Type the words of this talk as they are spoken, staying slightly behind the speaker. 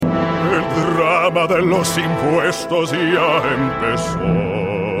drama de los impuestos ya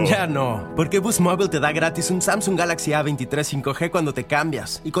empezó. Ya no, porque Boost Mobile te da gratis un Samsung Galaxy A23 5G cuando te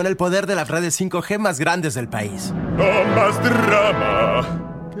cambias, y con el poder de las redes 5G más grandes del país. No más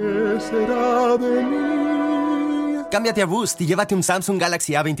drama. ¿Qué será de mí? Cámbiate a Boost y llévate un Samsung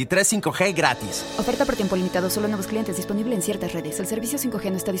Galaxy A23 5G gratis. Oferta por tiempo limitado, solo nuevos clientes, disponible en ciertas redes. El servicio 5G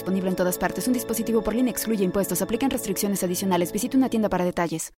no está disponible en todas partes. Un dispositivo por línea excluye impuestos. Aplican restricciones adicionales. Visita una tienda para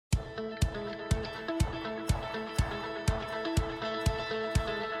detalles.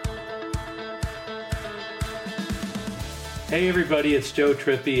 Hey everybody, it's Joe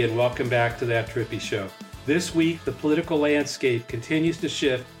Trippi and welcome back to That Trippi Show. This week, the political landscape continues to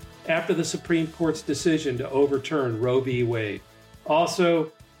shift after the Supreme Court's decision to overturn Roe v. Wade.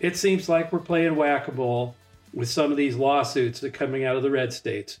 Also, it seems like we're playing whack-a-mole with some of these lawsuits that are coming out of the red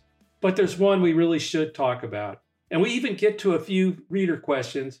states. But there's one we really should talk about. And we even get to a few reader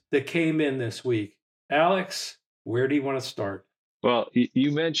questions that came in this week. Alex, where do you want to start? Well,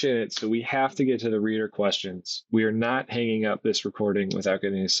 you mentioned it, so we have to get to the reader questions. We are not hanging up this recording without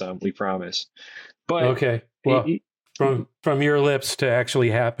getting to some, we promise. But okay, well, from your lips to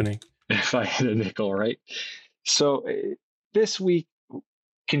actually happening. If I had a nickel, right? So this week,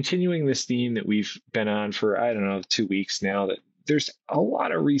 continuing this theme that we've been on for, 2 weeks now, that there's a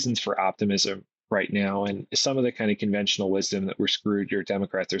lot of reasons for optimism right now. And some of the kind of conventional wisdom that we're screwed, your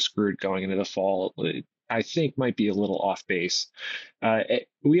Democrats are screwed going into the fall, I think might be a little off base.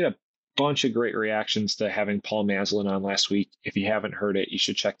 We had a bunch of great reactions to having Paul Maslin on last week. If you haven't heard it, you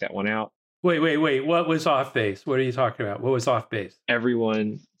should check that one out. Wait. What was off base? What are you talking about? What was off base?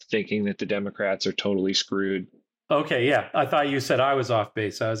 Everyone thinking that the Democrats are totally screwed. Okay, yeah. I thought you said I was off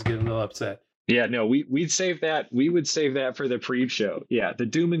base. I was getting a little upset. Yeah, no, we'd save that. We would save that for the pre-show. Yeah, the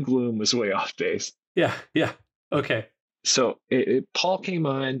doom and gloom was way off base. Yeah. Okay. So Paul came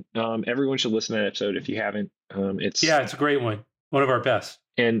on. Everyone should listen to that episode if you haven't. It's a great one. One of our best.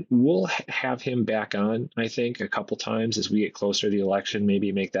 And we'll have him back on, I think, a couple times as we get closer to the election.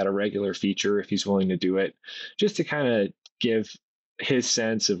 Maybe make that a regular feature if he's willing to do it, just to kind of give his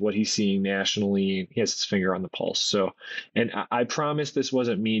sense of what he's seeing nationally. He has his finger on the pulse. So, and I promise this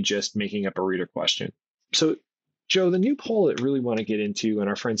wasn't me just making up a reader question. So, Joe, the new poll that I really want to get into, and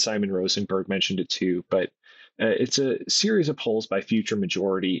our friend Simon Rosenberg mentioned it too, but it's a series of polls by Future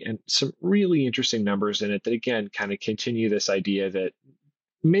Majority and some really interesting numbers in it that, again, kind of continue this idea that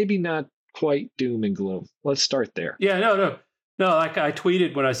maybe not quite doom and gloom. Let's start there. Yeah, no. Like I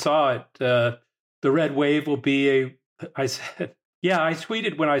tweeted when I saw it, the red wave will be I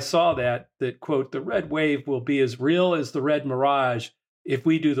tweeted when I saw that, quote, the red wave will be as real as the red mirage if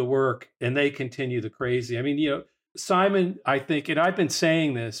we do the work and they continue the crazy. I mean, Simon, I think, and I've been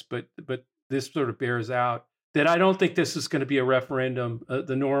saying this, but this sort of bears out, that I don't think this is going to be a referendum,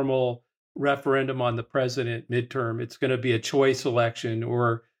 the normal referendum on the president midterm. It's going to be a choice election,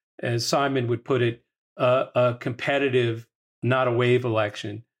 or as Simon would put it, a competitive, not a wave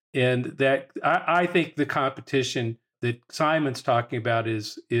election. And that I think the competition that Simon's talking about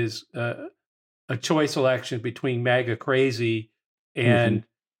is a choice election between MAGA crazy and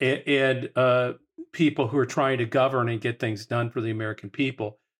people who are trying to govern and get things done for the American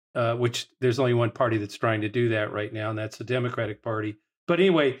people. Which there's only one party that's trying to do that right now, and that's the Democratic Party. But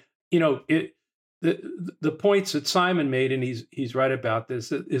anyway, the points that Simon made, and he's right about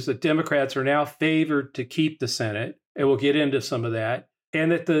this, is that Democrats are now favored to keep the Senate, and we'll get into some of that,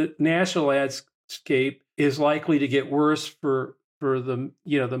 and that the national landscape is likely to get worse for the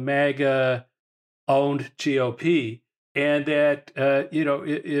the MAGA-owned GOP, and that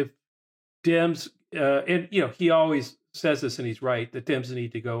if Dems and he always says this, and he's right, that Dems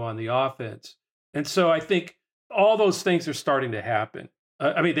need to go on the offense. And so I think all those things are starting to happen.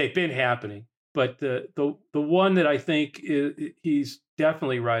 I mean, they've been happening, but the one that I think he's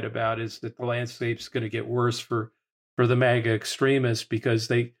definitely right about is that the landscape's going to get worse for the MAGA extremists because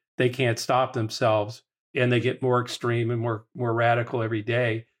they can't stop themselves, and they get more extreme and more radical every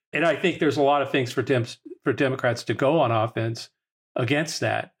day. And I think there's a lot of things for Democrats to go on offense against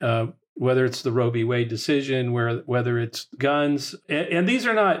that. Whether it's the Roe v. Wade decision, whether it's guns. And these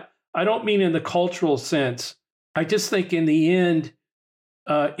are not, I don't mean in the cultural sense. I just think in the end,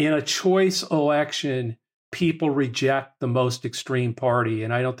 in a choice election, people reject the most extreme party.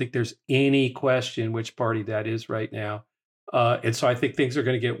 And I don't think there's any question which party that is right now. And so I think things are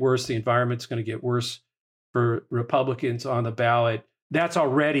going to get worse. The environment's going to get worse for Republicans on the ballot. That's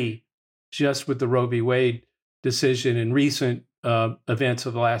already just with the Roe v. Wade decision and recent events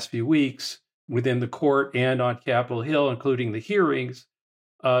of the last few weeks within the court and on Capitol Hill, including the hearings,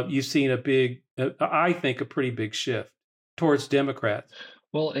 you've seen I think a pretty big shift towards Democrats.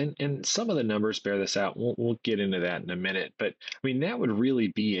 Well, and some of the numbers bear this out. We'll get into that in a minute, but I mean that would really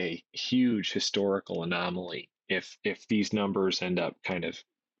be a huge historical anomaly if these numbers end up kind of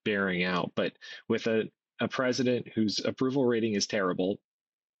bearing out. But with a president whose approval rating is terrible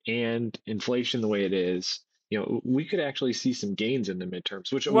and inflation the way it is, we could actually see some gains in the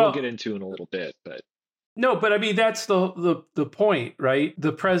midterms, which we'll get into in a little bit. But no, but I mean that's the point, right?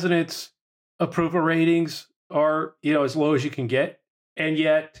 The president's approval ratings are as low as you can get. And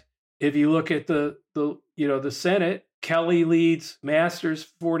yet, if you look at the Senate, Kelly leads Masters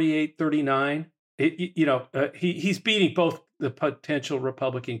 48-39. He's beating both the potential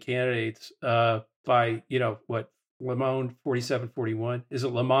Republican candidates by Lamont 47-41. Is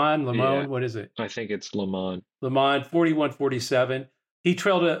it Lamont? Yeah, What is it? I think it's Lamont. 41-47. He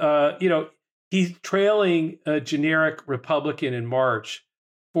trailed he's trailing a generic Republican in March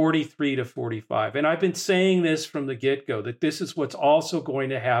 43-45. And I've been saying this from the get-go, that this is what's also going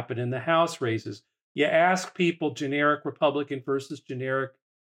to happen in the House races. You ask people generic Republican versus generic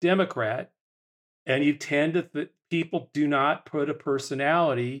Democrat, and you tend to people do not put a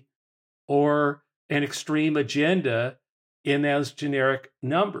personality or an extreme agenda in those generic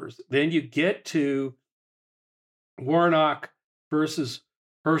numbers. Then you get to Warnock versus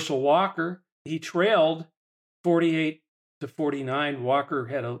Herschel Walker. He trailed 48-49. Walker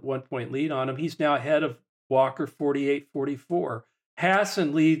had a 1-point lead on him. He's now ahead of Walker 48-44.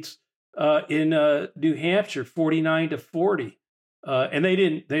 Hassan leads in New Hampshire 49-40. And they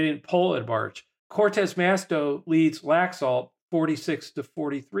didn't poll at March. Cortez Masto leads Laxalt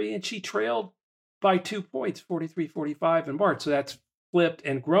 46-43, and she trailed by 2 points, 43-45 in March. So that's flipped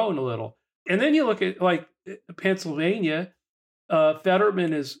and grown a little. And then you look at like Pennsylvania,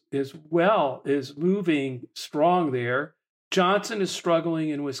 Fetterman is moving strong there. Johnson is struggling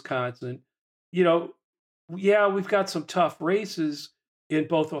in Wisconsin. We've got some tough races in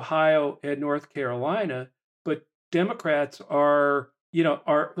both Ohio and North Carolina, but Democrats are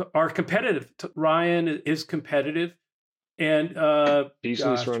competitive. Ryan is competitive, and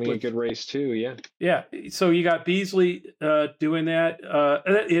Beasley's running a good race too. Yeah. Yeah. So you got Beasley doing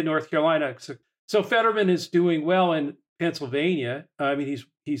that in North Carolina. So Fetterman is doing well in Pennsylvania. I mean,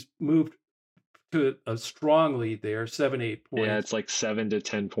 he's moved to a strong lead there, 7-8 points. Yeah, it's like 7 to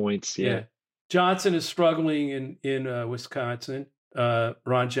 10 points. Yeah. Johnson is struggling in Wisconsin,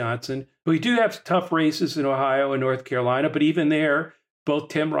 Ron Johnson. We do have tough races in Ohio and North Carolina, but even there, both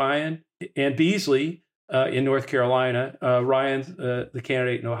Tim Ryan and Beasley in North Carolina, Ryan's the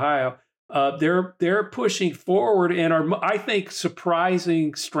candidate in Ohio, they're pushing forward and are, I think,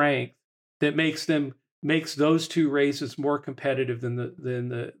 surprising strength that makes those two races more competitive than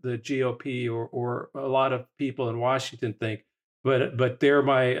the GOP or a lot of people in Washington think. But they're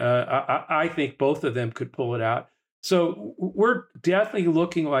I think both of them could pull it out. So we're definitely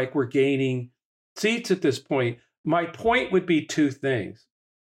looking like we're gaining seats at this point. My point would be two things.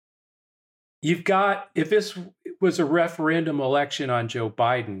 You've got, if this was a referendum election on Joe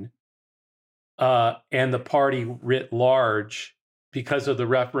Biden and the party writ large, because of the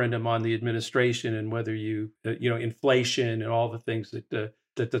referendum on the administration and whether inflation and all the things that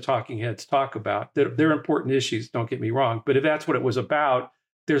the talking heads talk about, they're important issues, don't get me wrong. But if that's what it was about,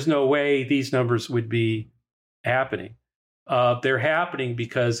 there's no way these numbers would be happening. They're happening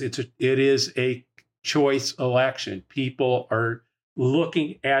because it is a choice election. People are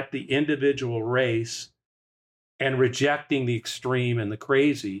looking at the individual race and rejecting the extreme and the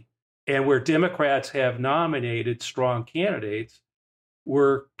crazy. And where Democrats have nominated strong candidates,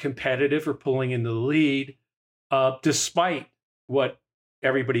 we're competitive or pulling into the lead, despite what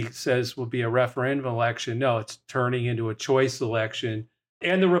everybody says will be a referendum election. No, it's turning into a choice election.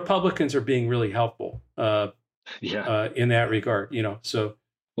 And the Republicans are being really helpful in that regard, so.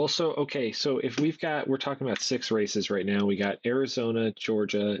 Well, so if we're talking about 6 races right now. We got Arizona,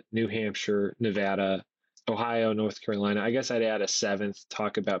 Georgia, New Hampshire, Nevada, Ohio, North Carolina. I guess I'd add a 7th,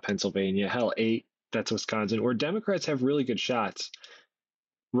 talk about Pennsylvania. Hell, 8, that's Wisconsin, where Democrats have really good shots.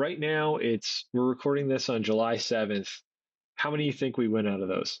 Right now, we're recording this on July 7th. How many do you think we win out of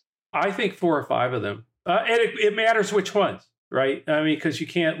those? I think 4 or 5 of them. And it matters which ones, right? I mean, because you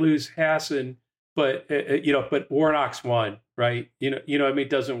can't lose Hassan, but Warnock's won, right? It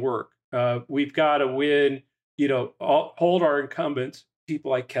doesn't work. We've got to win, hold our incumbents,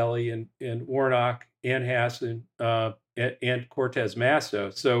 people like Kelly and Warnock and Hassan and Cortez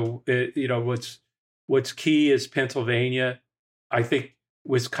Masto. So, what's key is Pennsylvania. I think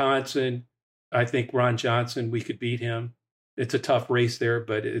Wisconsin, I think Ron Johnson, we could beat him. It's a tough race there,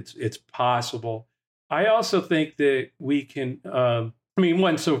 but it's possible. I also think that we can, so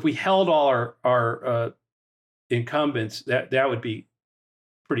if we held all our incumbents, that would be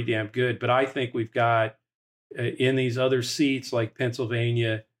pretty damn good. But I think we've got in these other seats like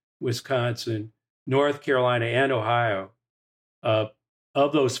Pennsylvania, Wisconsin, North Carolina, and Ohio, of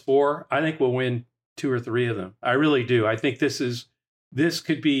those four, I think we'll win 2 or 3 of them. I really do. I think this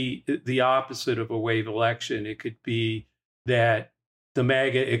could be the opposite of a wave election. It could be that the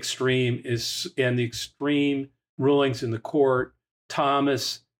MAGA extreme and the extreme rulings in the court,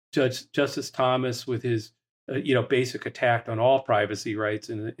 Justice Thomas with his basic attack on all privacy rights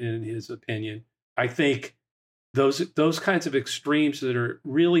in his opinion. I think those kinds of extremes that are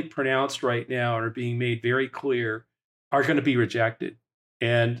really pronounced right now and are being made very clear are going to be rejected,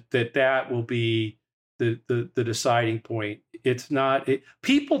 and that will be the deciding point. It's not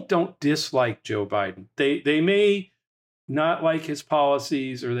people don't dislike Joe Biden. They may not like his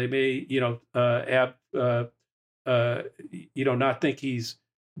policies, or they may have not think he's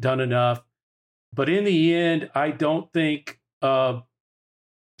done enough. But in the end, I don't think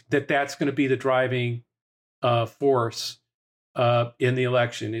that's going to be the driving force in the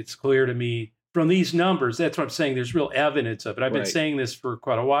election. It's clear to me from these numbers. That's what I'm saying. There's real evidence of it. I've been saying this for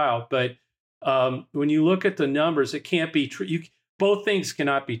quite a while, but when you look at the numbers, it can't be true. Both things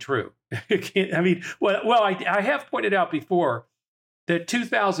cannot be true. I have pointed out before that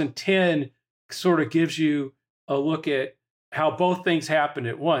 2010 sort of gives you a look at how both things happened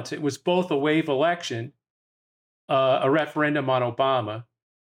at once. It was both a wave election, a referendum on Obama,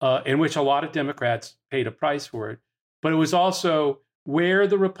 in which a lot of Democrats paid a price for it, but it was also where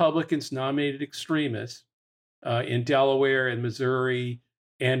the Republicans nominated extremists in Delaware and Missouri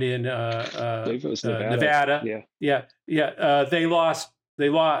and in Nevada. They lost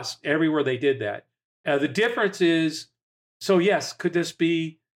everywhere they did that. The difference is, so yes, could this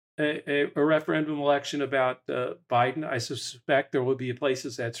be a referendum election about Biden? I suspect there will be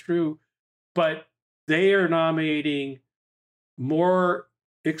places that's true, but they are nominating more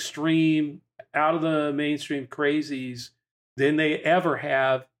extreme, out of the mainstream crazies than they ever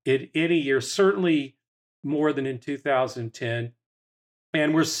have in any year, certainly more than in 2010.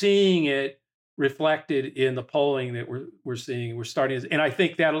 And we're seeing it reflected in the polling that we're seeing. We're starting, and I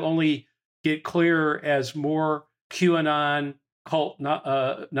think that'll only get clearer as more QAnon cult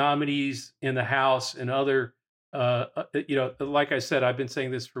nominees in the House and other, like I said, I've been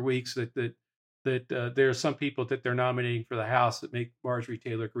saying this for weeks that there are some people that they're nominating for the House that make Marjorie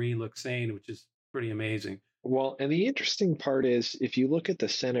Taylor Greene look sane, which is pretty amazing. Well, and the interesting part is, if you look at the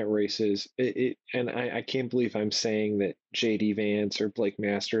Senate races, and I can't believe I'm saying that J.D. Vance or Blake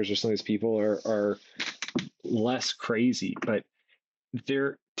Masters or some of these people are less crazy, but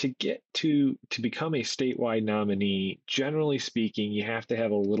they're to become a statewide nominee, generally speaking, you have to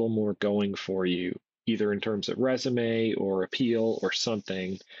have a little more going for you, either in terms of resume or appeal or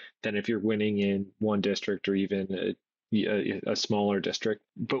something, than if you're winning in one district or even a smaller district.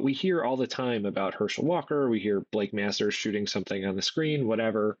 But we hear all the time about Herschel Walker. We hear Blake Masters shooting something on the screen,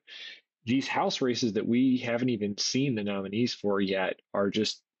 whatever. These House races that we haven't even seen the nominees for yet are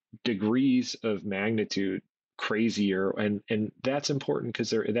just degrees of magnitude crazier, and that's important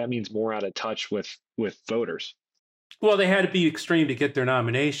because that means more out of touch with voters. Well, they had to be extreme to get their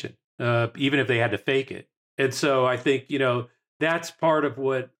nomination, even if they had to fake it. And so I think that's part of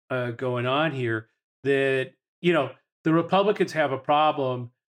what going on here. That the Republicans have a problem.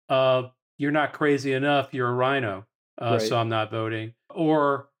 You're not crazy enough. You're a rhino, so I'm not voting.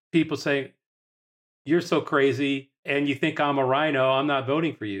 Or people saying, you're so crazy and you think I'm a rhino, I'm not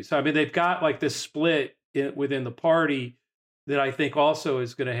voting for you. So I mean, they've got like this split within the party that I think also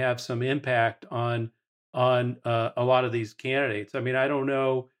is going to have some impact on a lot of these candidates. I mean, I don't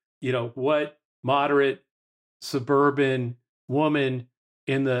know, what moderate suburban woman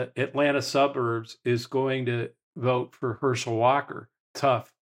in the Atlanta suburbs is going to vote for Herschel Walker.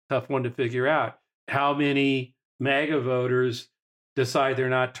 Tough one to figure out. How many MAGA voters decide they're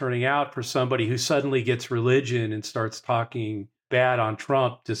not turning out for somebody who suddenly gets religion and starts talking bad on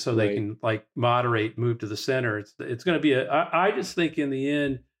Trump just so they can move to the center? It's going to be I just think in the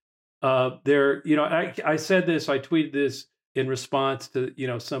end, I said this, I tweeted this in response to,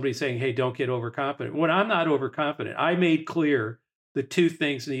 somebody saying, hey, don't get overconfident. When I'm not overconfident, I made clear the two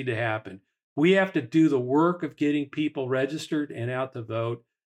things need to happen. We have to do the work of getting people registered and out to vote.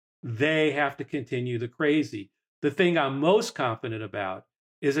 They have to continue the crazy. The thing I'm most confident about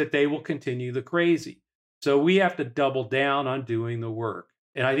is that they will continue the crazy. So we have to double down on doing the work.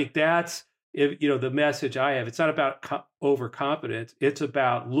 And I think that's, the message I have. It's not about overconfidence. It's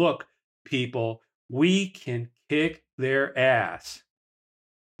about, look, people, we can kick their ass.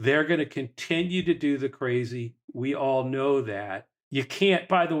 They're going to continue to do the crazy. We all know that. you can't,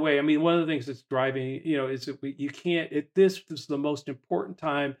 by the way, I mean, one of the things that's driving, is that you can't, this is the most important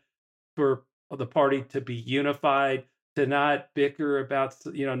time for the party to be unified, to not bicker about,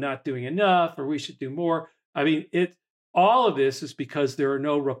 not doing enough or we should do more. I mean, all of this is because there are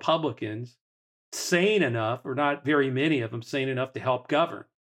no Republicans sane enough, or not very many of them sane enough to help govern,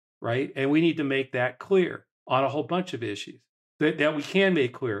 right? And we need to make that clear on a whole bunch of issues that we can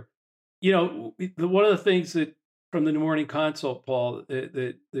make clear. One of the things that from the Morning Consult, Paul,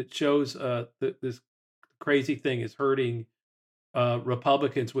 that shows that this crazy thing is hurting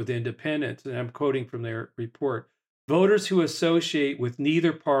Republicans with independents, and I'm quoting from their report: voters who associate with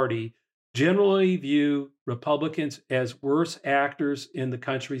neither party generally view Republicans as worse actors in the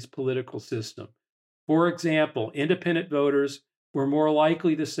country's political system. For example, independent voters were more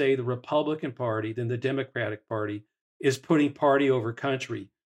likely to say the Republican Party than the Democratic Party is putting party over country,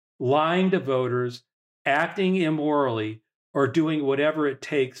 lying to voters, acting immorally, or doing whatever it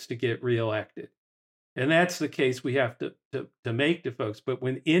takes to get reelected. And that's the case we have to make to folks. But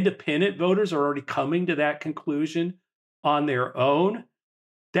when independent voters are already coming to that conclusion on their own,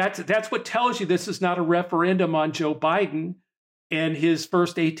 that's what tells you this is not a referendum on Joe Biden and his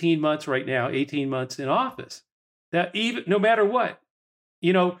first 18 months right now, 18 months in office. That even no matter what,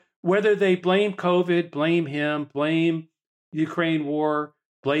 whether they blame COVID, blame him, blame Ukraine war,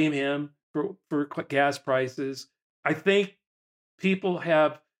 blame him for gas prices. I think people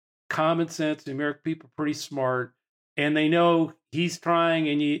have common sense. The American people are pretty smart, and they know he's trying.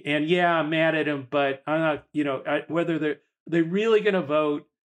 And yeah, I'm mad at him, but I'm not. Whether they're really going to vote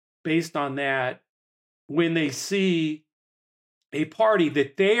based on that when they see a party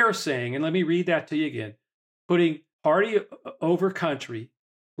that they are saying, and let me read that to you again, putting party over country,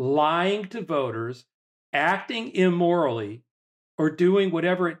 lying to voters, acting immorally, or doing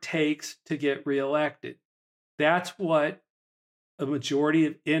whatever it takes to get reelected. That's what a majority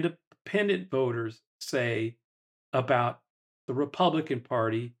of independent voters say about the Republican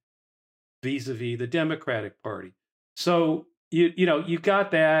Party vis-a-vis the Democratic Party. So, you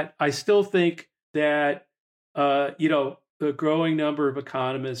got that. I still think that, the growing number of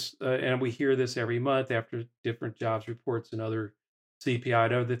economists, and we hear this every month after different jobs reports and other CPI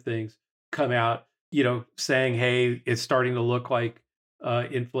and other things come out, saying, hey, it's starting to look like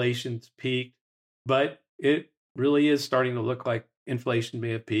inflation's peaked, but it really is starting to look like inflation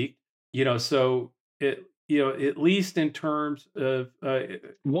may have peaked. So it, at least in terms of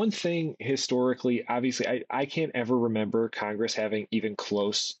one thing historically, obviously, I can't ever remember Congress having even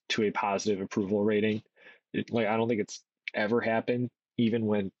close to a positive approval rating. I don't think it's ever happened, even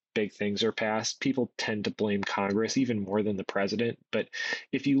when big things are passed. People tend to blame Congress even more than the president. But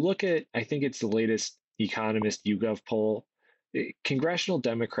if you look at, I think it's the latest Economist YouGov poll, congressional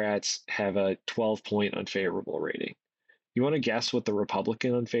Democrats have a 12-point unfavorable rating. You want to guess what the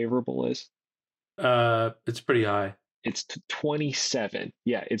Republican unfavorable is? It's pretty high. It's 27.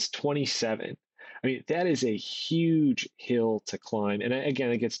 Yeah, it's 27. I mean, that is a huge hill to climb. And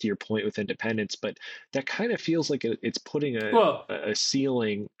again, it gets to your point with independence, but that kind of feels like it's putting a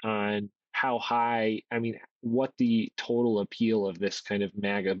ceiling on how high, what the total appeal of this kind of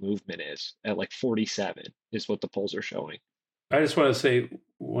MAGA movement is at like 47 is what the polls are showing. I just want to say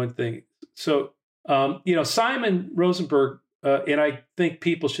one thing. So, Simon Rosenberg, and I think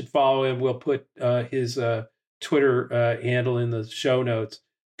people should follow him. We'll put his Twitter handle in the show notes,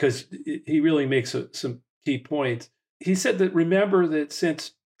 because he really makes some key points. He said that remember that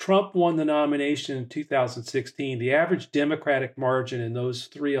since Trump won the nomination in 2016, the average Democratic margin in those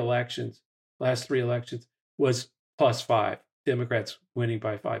last three elections, was +5. Democrats winning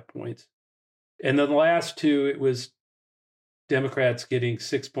by 5 points. And then the last two, it was Democrats getting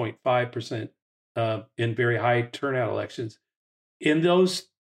 6.5% in very high turnout elections. In those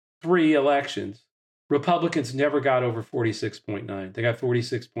three elections, Republicans never got over 46.9. They got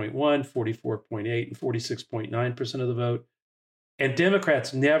 46.1, 44.8, and 46.9% of the vote. And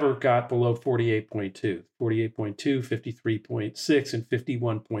Democrats never got below 48.2, 53.6, and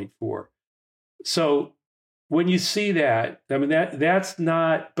 51.4. So when you see that, that's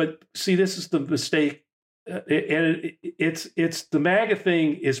not, but see, this is the mistake. And it's the MAGA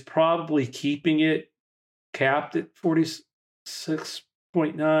thing is probably keeping it capped at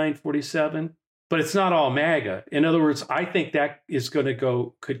 46.9, 47. But it's not all MAGA. In other words, I think that is could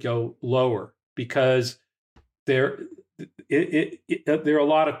go lower, because there are a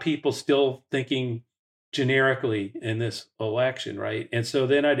lot of people still thinking generically in this election, right? And so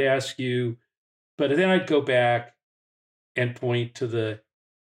then I'd ask you, but then I'd go back and point to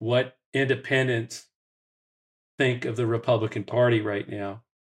what independents think of the Republican Party right now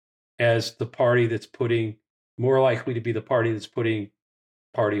as the party that's putting more likely to be the party that's putting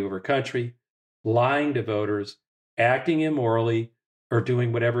party over country, lying to voters, acting immorally, or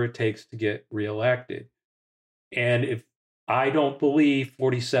doing whatever it takes to get reelected. And if I don't believe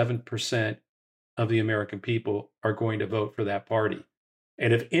 47% of the American people are going to vote for that party.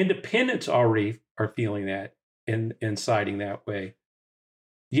 And if independents already are feeling that and siding that way,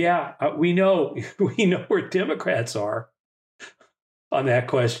 we know where Democrats are on that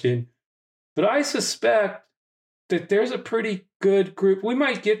question. But I suspect that there's a pretty good group. We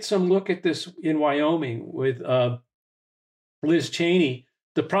might get some look at this in Wyoming with Liz Cheney,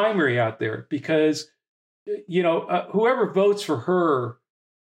 the primary out there, because whoever votes for her,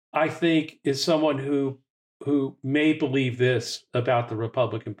 I think, is someone who may believe this about the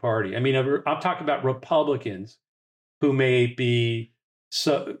Republican Party. I mean, I'm talking about Republicans who may be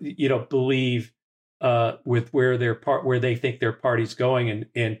believe with where they think their party's going,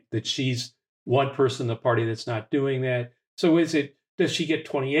 and that she's one person in the party that's not doing that. So does she get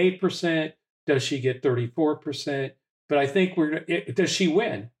 28%? Does she get 34%? But I think does she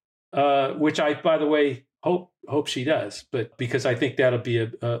win? Which I, by the way, hope she does, but because I think that'll be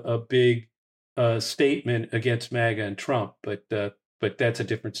a big statement against MAGA and Trump. But that's a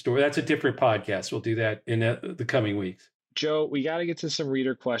different story. That's a different podcast. We'll do that in the coming weeks. Joe, we got to get to some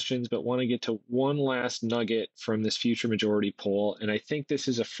reader questions, but want to get to one last nugget from this future majority poll. And I think this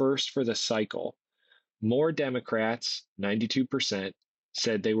is a first for the cycle. More Democrats, 92%,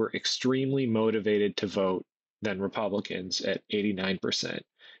 said they were extremely motivated to vote than Republicans at 89%.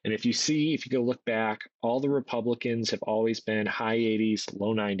 And if you go look back, all the Republicans have always been high 80s,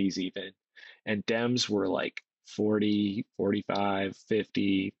 low 90s even. And Dems were like 40, 45,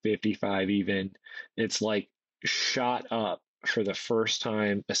 50, 55 even. It's like shot up for the first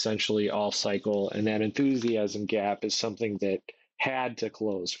time, essentially all cycle. And that enthusiasm gap is something that had to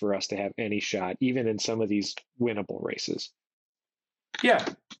close for us to have any shot, even in some of these winnable races. Yeah.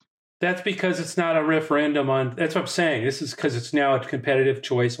 That's because it's not a referendum that's what I'm saying. This is because it's now a competitive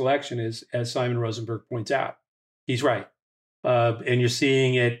choice election, as Simon Rosenberg points out. He's right. And you're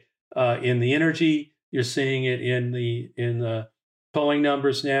seeing it in the energy. You're seeing it in the polling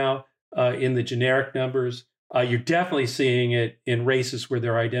numbers now, in the generic numbers. You're definitely seeing it in races where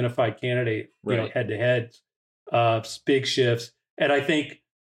there are identified candidate, head-to-head, big shifts. And I think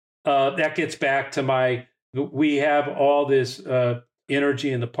that gets back to we have all this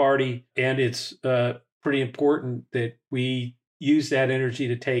energy in the party, and it's pretty important that we use that energy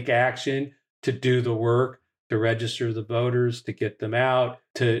to take action, to do the work, to register the voters, to get them out,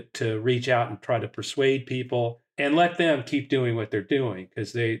 to reach out and try to persuade people, and let them keep doing what they're doing,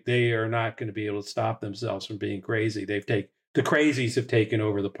 because they are not going to be able to stop themselves from being crazy. The crazies have taken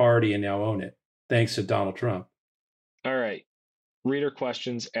over the party and now own it, thanks to Donald Trump. All right. Reader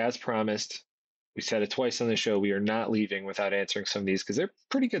questions, as promised. We said it twice on the show. We are not leaving without answering some of these because they're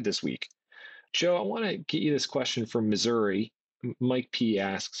pretty good this week. Joe, I want to get you this question from Missouri. Mike P.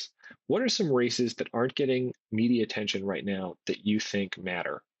 asks, what are some races that aren't getting media attention right now that you think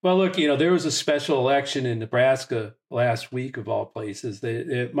matter? Well, look, there was a special election in Nebraska last week, of all places, that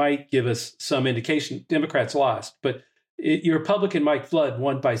it might give us some indication. Democrats lost, but your Republican Mike Flood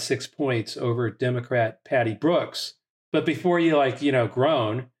won by 6 points over Democrat Patty Brooks. But before you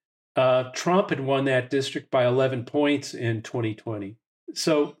groan, Trump had won that district by 11 points in 2020.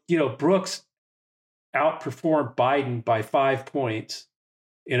 So, Brooks outperformed Biden by 5 points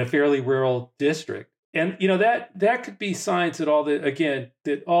in a fairly rural district. And, that could be signs that all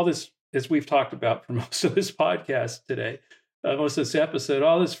this, as we've talked about for most of this podcast today, most of this episode,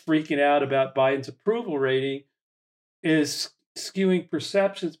 all this freaking out about Biden's approval rating is skewing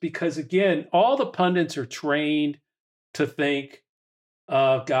perceptions because, again, all the pundits are trained to think,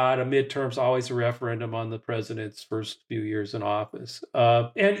 God, a midterm's always a referendum on the president's first few years in office.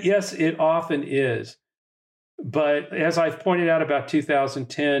 And yes, it often is. But as I've pointed out about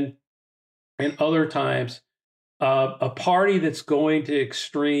 2010 and other times, a party that's going to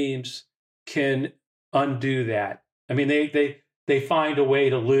extremes can undo that. I mean, they find a way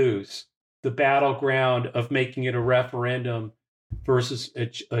to lose the battleground of making it a referendum versus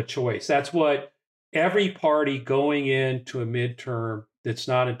a choice. That's what every party going into a midterm that's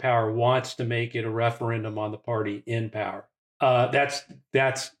not in power wants, to make it a referendum on the party in power. That's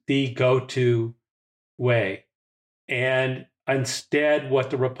the go-to way. And instead, what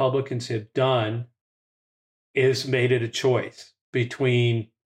the Republicans have done is made it a choice between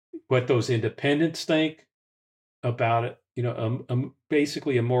what those independents think about it,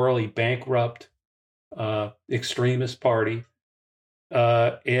 basically a morally bankrupt extremist party.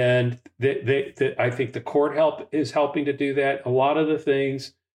 And I think the court is helping to do that. A lot of the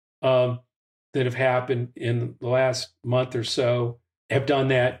things that have happened in the last month or so have done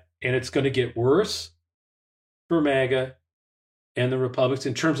that, and it's going to get worse for MAGA and the Republicans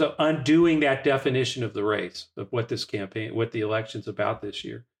in terms of undoing that definition of the race, of what this campaign, what the election's about this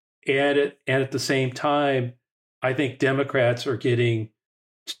year. And at the same time, I think Democrats are getting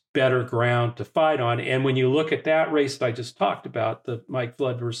better ground to fight on. And when you look at that race that I just talked about, the Mike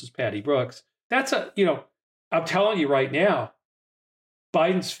Flood versus Patty Brooks, that's I'm telling you right now,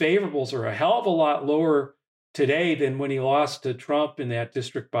 Biden's favorables are a hell of a lot lower today than when he lost to Trump in that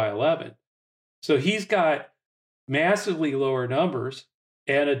district by 11. So he's got massively lower numbers,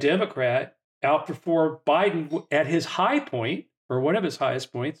 and a Democrat outperformed Biden at his high point, or one of his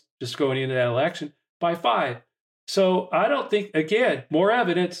highest points, just going into that election, by 5. So I don't think, again, more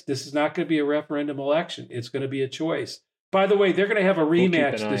evidence, this is not going to be a referendum election. It's going to be a choice. By the way, they're going to have a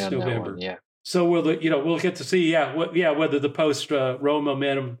rematch this November. Yeah. So we'll get to see, whether the post-Roe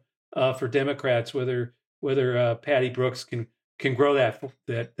momentum for Democrats, whether Patty Brooks can grow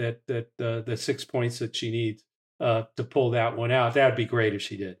the 6 points that she needs to pull that one out. That'd be great if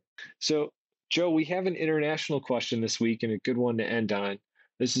she did. So, Joe, we have an international question this week, and a good one to end on.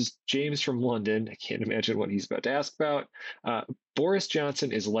 This is James from London. I can't imagine what he's about to ask about. Boris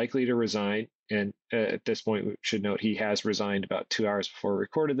Johnson is likely to resign. And at this point, we should note he has resigned about 2 hours before we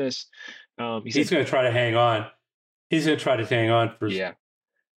recorded this. He's going to try to hang on. He's going to try to hang on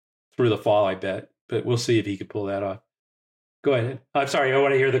through the fall, I bet. But we'll see if he can pull that off. Go ahead. I'm sorry. I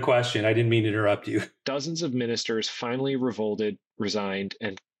want to hear the question. I didn't mean to interrupt you. Dozens of ministers finally resigned,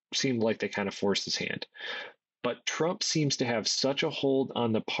 and seemed like they kind of forced his hand. But Trump seems to have such a hold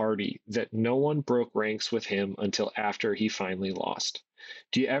on the party that no one broke ranks with him until after he finally lost.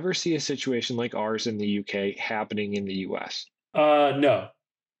 Do you ever see a situation like ours in the UK happening in the US? No.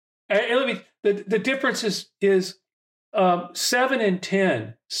 The difference is 7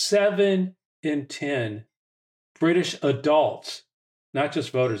 in 10 British adults, not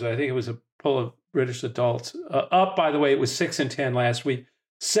just voters. I think it was a poll of British adults. Up, by the way, it was 6 in 10 last week.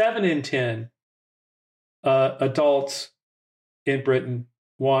 7 in 10 adults in Britain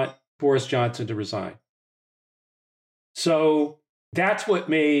want Boris Johnson to resign. So that's what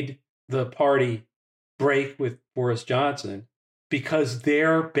made the party break with Boris Johnson, because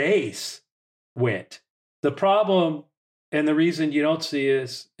their base went. The problem, and the reason you don't see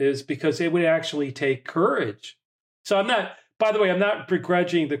is because it would actually take courage. So I'm not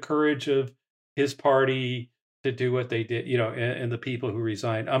begrudging the courage of his party to do what they did, and the people who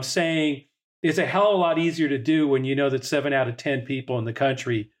resigned. I'm saying it's a hell of a lot easier to do when you know that 7 out of 10 people in the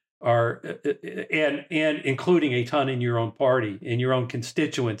country are, and including a ton in your own party, in your own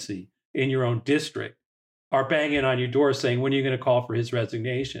constituency, in your own district, are banging on your door saying, when are you going to call for his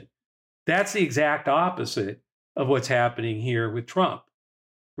resignation? That's the exact opposite of what's happening here with Trump,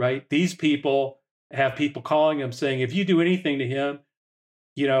 right? These people have people calling him saying, if you do anything to him,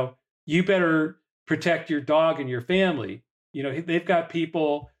 you better protect your dog and your family. They've got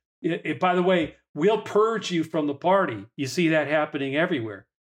people, by the way, we'll purge you from the party. You see that happening everywhere.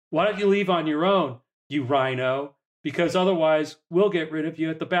 Why don't you leave on your own, you rhino? Because otherwise we'll get rid of you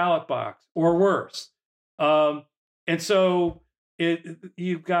at the ballot box, or worse. And so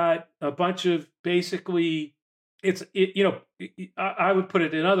you've got a bunch of basically, I would put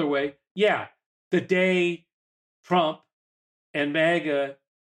it another way. Yeah, the day Trump and MAGA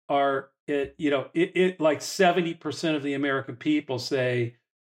are, like 70% of the American people say,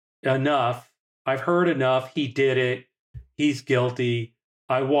 enough. I've heard enough. He did it. He's guilty.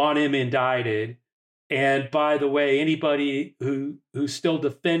 I want him indicted. And by the way, anybody who's still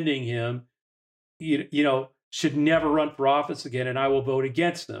defending him, should never run for office again, and I will vote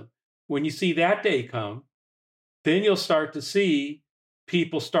against them. When you see that day come, then you'll start to see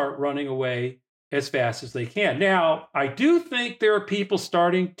people start running away as fast as they can. Now, I do think there are people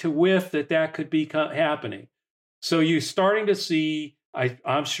starting to whiff that could be happening. So you're starting to see,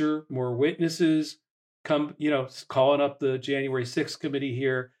 I'm sure, more witnesses come, calling up the January 6th committee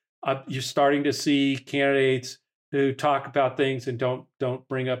here. You're starting to see candidates who talk about things and don't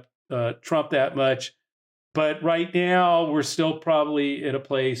bring up Trump that much. But right now, we're still probably in a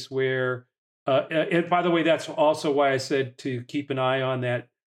place where, and by the way, that's also why I said to keep an eye on that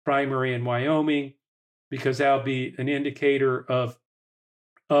primary in Wyoming, because that'll be an indicator of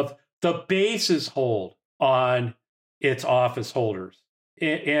the base's hold on its office holders.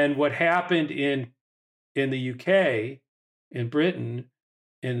 And what happened in the UK, in Britain,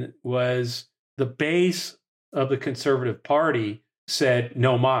 was the base of the Conservative Party said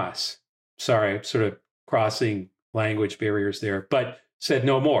no mas. Sorry, I'm sort of crossing language barriers there, but said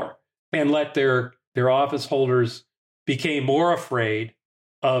no more, and let their office holders became more afraid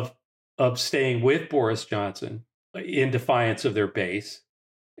of of staying with Boris Johnson in defiance of their base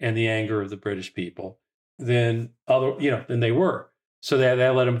and the anger of the British people than they were. So that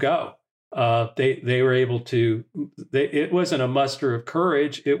let them go. They were able to. It wasn't a muster of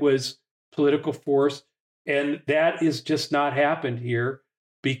courage; it was political force, and that is just not happened here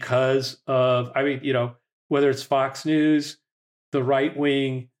because of. Whether it's Fox News, the right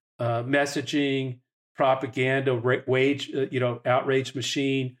wing messaging, propaganda, outrage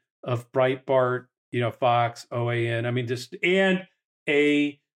machine of Breitbart, Fox, OAN.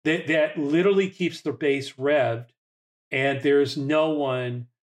 That literally keeps the base revved, and there's no one.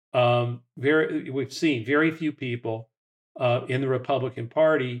 We've seen very few people in the Republican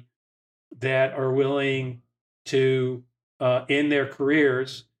Party that are willing to end their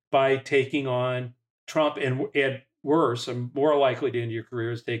careers by taking on Trump, and worse, and more likely to end your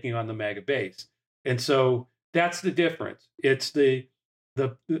careers taking on the MAGA base. And so that's the difference. It's the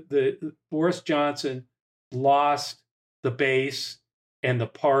Boris Johnson lost the base and the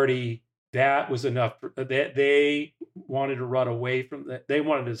party. That was enough. That they wanted to run away from that. They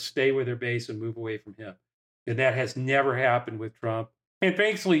wanted to stay with their base and move away from him. And that has never happened with Trump. And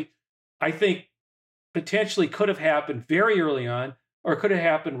thankfully, I think potentially could have happened very early on, or could have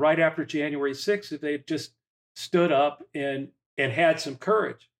happened right after January 6th if they had just stood up and had some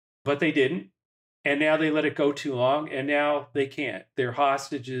courage. But they didn't. And now they let it go too long. And now they can't. They're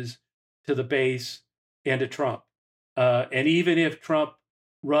hostages to the base and to Trump. And even if Trump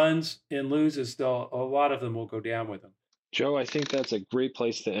runs and loses, a lot of them will go down with him. Joe, I think that's a great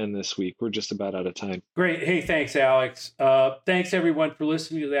place to end this week. We're just about out of time. Great. Hey, thanks, Alex. Thanks, everyone, for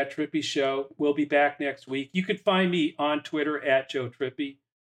listening to That Trippy Show. We'll be back next week. You can find me on Twitter at Joe Trippy.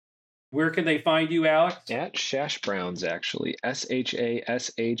 Where can they find you, Alex? At Shash Browns, actually.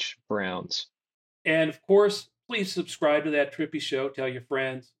 SHASH Browns. And, of course, please subscribe to That Trippy Show. Tell your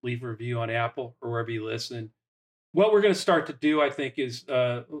friends. Leave a review on Apple or wherever you listen. What we're going to start to do, I think, is,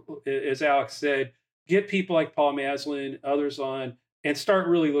 as Alex said, get people like Paul Maslin, others on, and start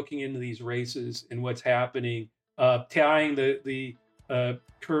really looking into these races and what's happening, tying the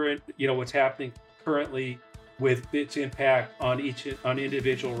current, what's happening currently with its impact on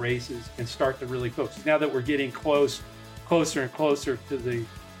individual races, and start to really focus. Now that we're getting closer and closer to the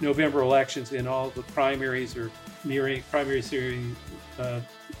November elections, and all the primaries are nearing, primary season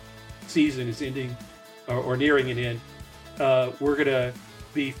is ending or nearing an end, we're going to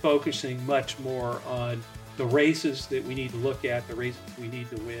be focusing much more on the races that we need to look at, the races we need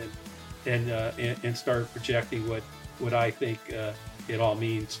to win, and start projecting what I think it all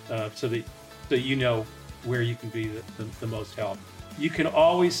means, so you know where you can be the most help. You can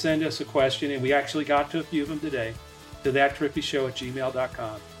always send us a question, and we actually got to a few of them today, to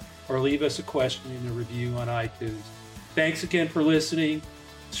thattrippyshow@gmail.com, or leave us a question in a review on iTunes. Thanks again for listening.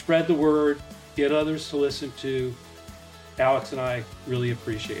 Spread the word. Get others to listen to. Alex and I really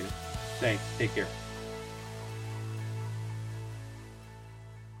appreciate it. Thanks. Take care.